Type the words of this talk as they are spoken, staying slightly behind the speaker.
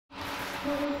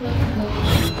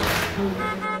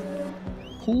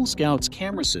PoolScout's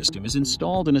camera system is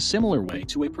installed in a similar way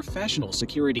to a professional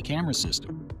security camera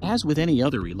system. As with any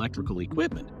other electrical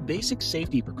equipment, basic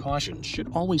safety precautions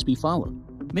should always be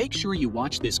followed. Make sure you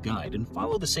watch this guide and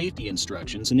follow the safety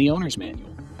instructions in the owner's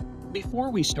manual. Before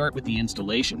we start with the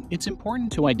installation, it's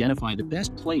important to identify the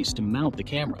best place to mount the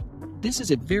camera. This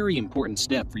is a very important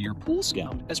step for your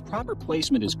PoolScout, as proper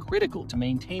placement is critical to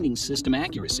maintaining system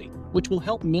accuracy, which will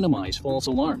help minimize false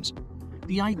alarms.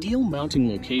 The ideal mounting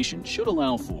location should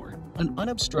allow for an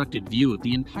unobstructed view of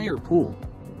the entire pool.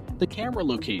 The camera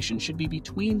location should be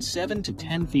between 7 to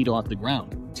 10 feet off the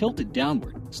ground, tilted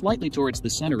downward, slightly towards the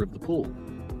center of the pool.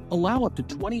 Allow up to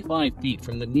 25 feet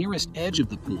from the nearest edge of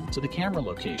the pool to the camera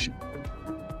location.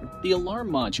 The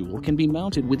alarm module can be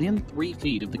mounted within 3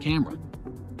 feet of the camera.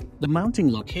 The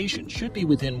mounting location should be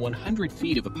within 100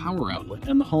 feet of a power outlet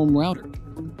and the home router.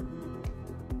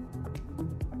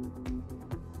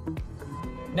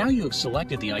 Now you have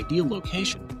selected the ideal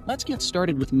location, let's get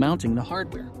started with mounting the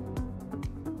hardware.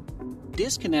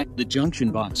 Disconnect the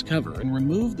junction box cover and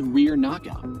remove the rear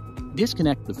knockout.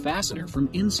 Disconnect the fastener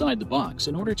from inside the box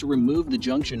in order to remove the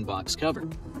junction box cover.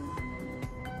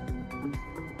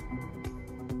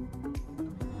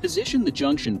 Position the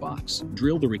junction box,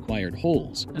 drill the required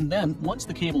holes, and then, once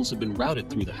the cables have been routed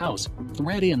through the house,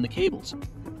 thread in the cables.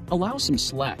 Allow some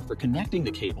slack for connecting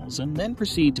the cables and then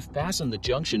proceed to fasten the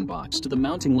junction box to the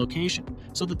mounting location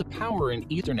so that the power and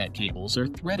Ethernet cables are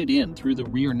threaded in through the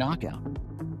rear knockout.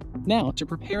 Now, to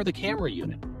prepare the camera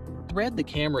unit, thread the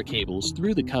camera cables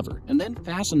through the cover and then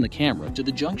fasten the camera to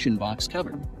the junction box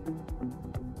cover.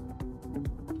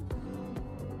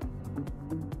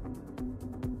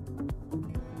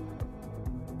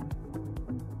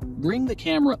 Bring the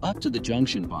camera up to the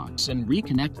junction box and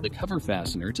reconnect the cover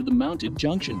fastener to the mounted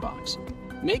junction box.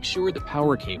 Make sure the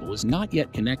power cable is not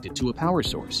yet connected to a power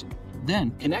source.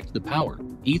 Then connect the power,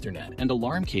 Ethernet, and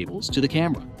alarm cables to the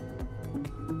camera.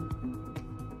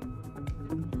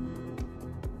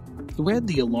 Thread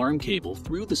the alarm cable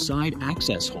through the side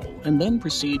access hole and then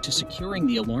proceed to securing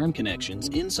the alarm connections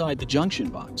inside the junction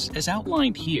box as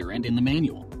outlined here and in the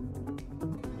manual.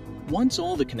 Once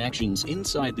all the connections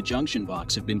inside the junction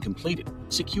box have been completed,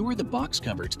 secure the box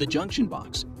cover to the junction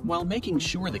box while making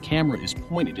sure the camera is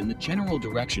pointed in the general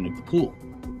direction of the pool.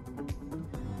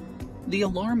 The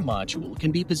alarm module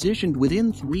can be positioned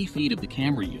within 3 feet of the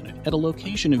camera unit at a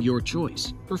location of your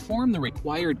choice. Perform the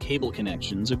required cable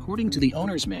connections according to the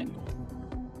owner's manual,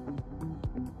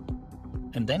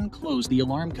 and then close the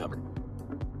alarm cover.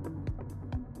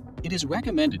 It is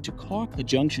recommended to caulk the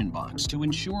junction box to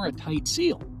ensure a tight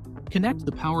seal. Connect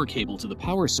the power cable to the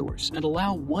power source and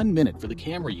allow 1 minute for the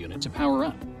camera unit to power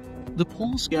up. The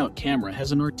PoolScout camera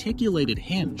has an articulated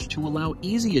hinge to allow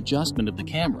easy adjustment of the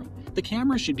camera. The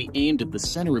camera should be aimed at the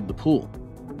center of the pool.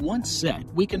 Once set,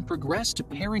 we can progress to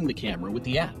pairing the camera with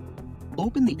the app.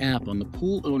 Open the app on the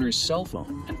pool owner's cell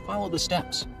phone and follow the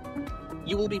steps.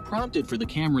 You will be prompted for the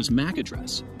camera's MAC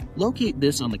address. Locate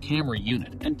this on the camera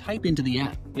unit and type into the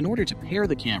app in order to pair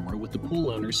the camera with the pool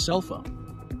owner's cell phone.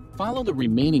 Follow the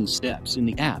remaining steps in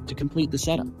the app to complete the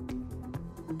setup.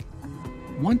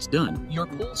 Once done, your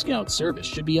PoolScout service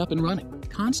should be up and running,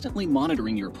 constantly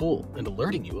monitoring your pool and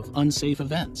alerting you of unsafe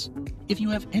events. If you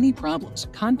have any problems,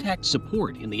 contact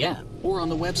support in the app or on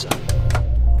the website.